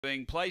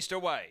being placed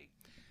away.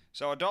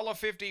 So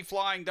 $1.50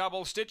 flying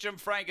double, Stitch 'em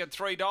Frank at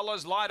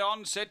 $3. Light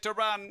on, set to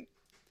run.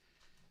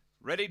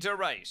 Ready to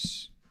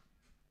race.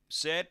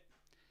 Set.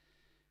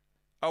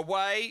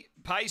 Away,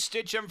 pace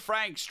Stitch 'em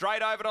Frank,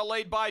 straight over to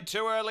lead by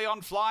 2 early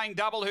on Flying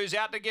Double, who's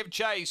out to give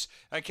chase.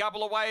 A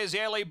couple away is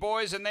Early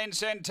Boys and then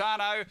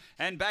Santano,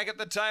 and back at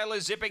the tail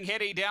is Zipping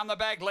Hetty. Down the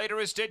back, leader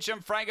is Stitch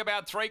 'em Frank,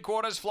 about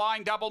 3/4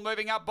 Flying Double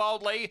moving up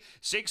boldly.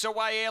 6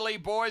 away, Early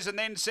Boys and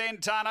then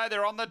Santano.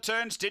 They're on the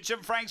turn. Stitch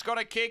 'em Frank's got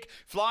a kick.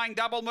 Flying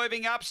Double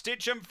moving up.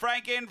 Stitch 'em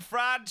Frank in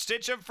front.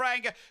 Stitch 'em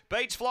Frank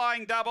beats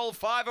Flying Double.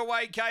 5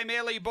 away came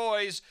Early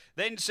Boys,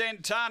 then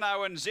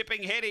Santano, and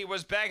Zipping Hetty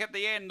was back at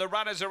the end. The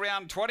runners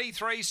around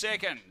 23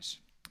 seconds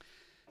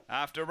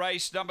after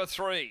race number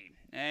 3.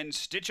 And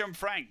Stitch 'em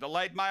Frank, the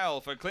late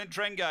mail for Clint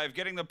Trengove,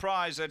 getting the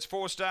prize. That's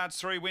 4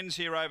 starts, 3 wins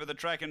here over the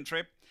track and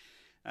trip.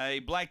 A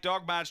Black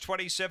Dog, March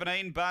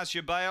 2017,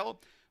 Barcia Bale,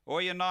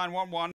 or your 911.